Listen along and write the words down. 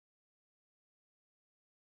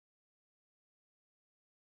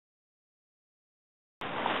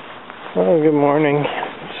Well, good morning.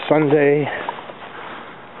 It's Sunday.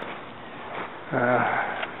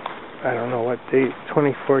 I don't know what date,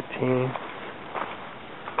 2014.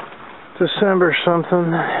 December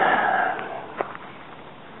something.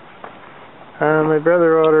 My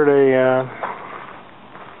brother ordered a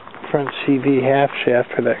front CV half shaft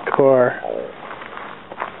for that car.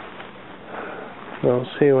 We'll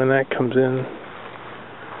see when that comes in.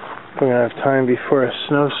 We're going to have time before a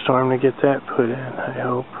snowstorm to get that put in, I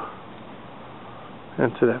hope.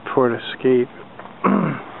 Into that Ford Escape.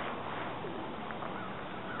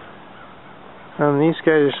 These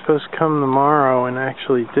guys are supposed to come tomorrow and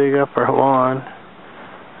actually dig up our lawn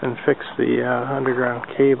and fix the underground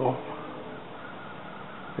cable.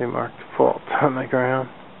 They marked the fault on the ground.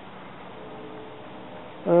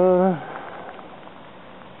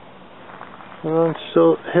 Well,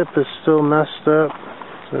 hip is still messed up,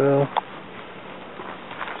 so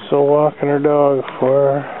still walking her dog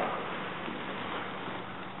for her.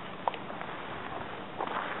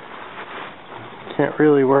 Can't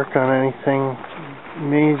really work on anything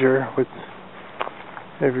major with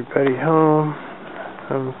everybody home.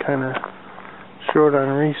 I'm kind of short on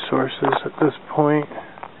resources at this point.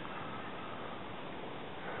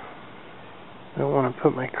 I don't want to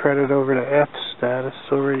put my credit over to F status,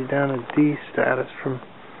 it's already down to D status from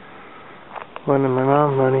lending my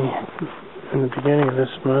mom money in the beginning of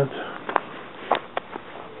this month.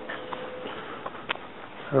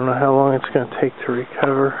 I don't know how long it's going to take to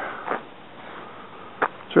recover.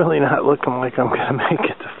 It's really not looking like I'm going to make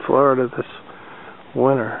it to Florida this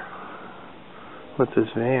winter with this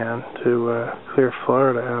van to clear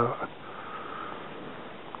Florida out.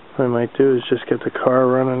 What I might do is just get the car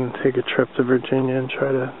running and take a trip to Virginia and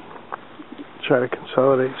try to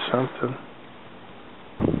consolidate something.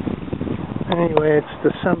 Anyway, it's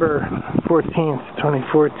December 14th,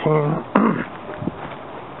 2014.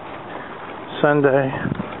 Sunday.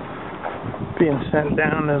 Being sent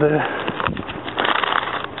down to the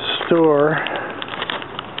store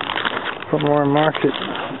for more market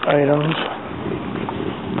items.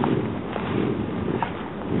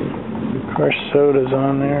 Of course, soda's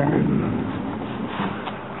on there.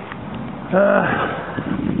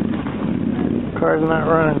 Car's not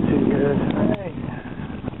running too good. Hey.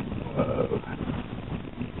 Whoa.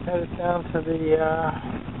 Headed down to the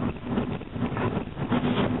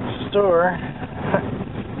store.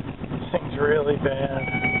 This thing's really bad.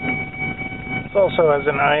 It also has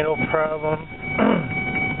an idle problem,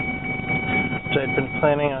 which I'd been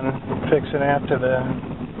planning on fixing after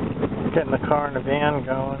getting the car and the van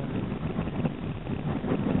going.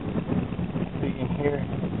 You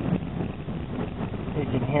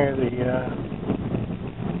can hear the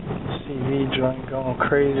CV joint going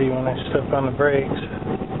crazy when I step on the brakes.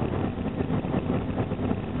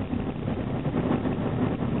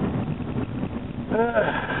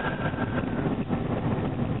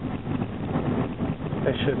 I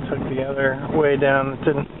should have took the other way down. It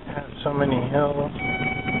didn't have so many hills.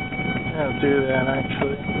 I'll do that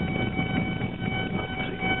actually. Let's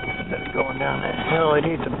see. Instead of going down that hill, I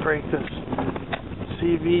need to break this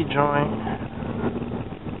CV joint.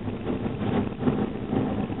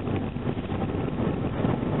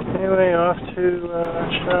 Anyway, off to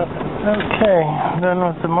shopping. Okay, I'm done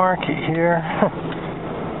with the market here.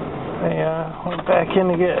 I went back in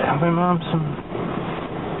to get my mom some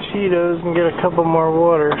Cheetos and get a couple more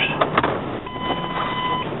waters.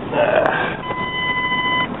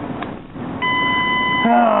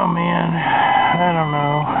 Oh man, I don't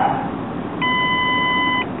know.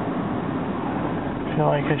 I feel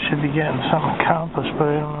like I should be getting something accomplished,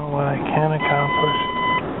 but I don't know what I can accomplish.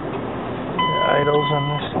 The idles on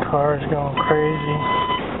this car is going crazy.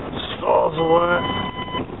 Stalls a lot.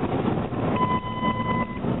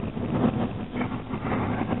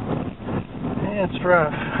 It's rough.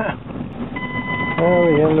 Well,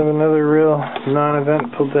 the end of another real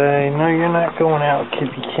non-eventful day. No, you're not going out,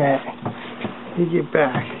 kitty cat. You get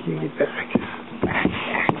back. You get back.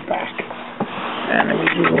 Back. And let me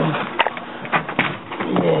get in.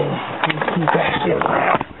 Yeah, you back in.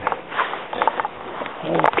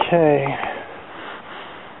 Okay.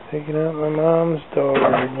 Taking out my mom's dog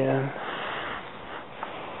again.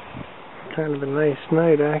 Kind of a nice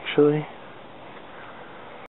night, actually.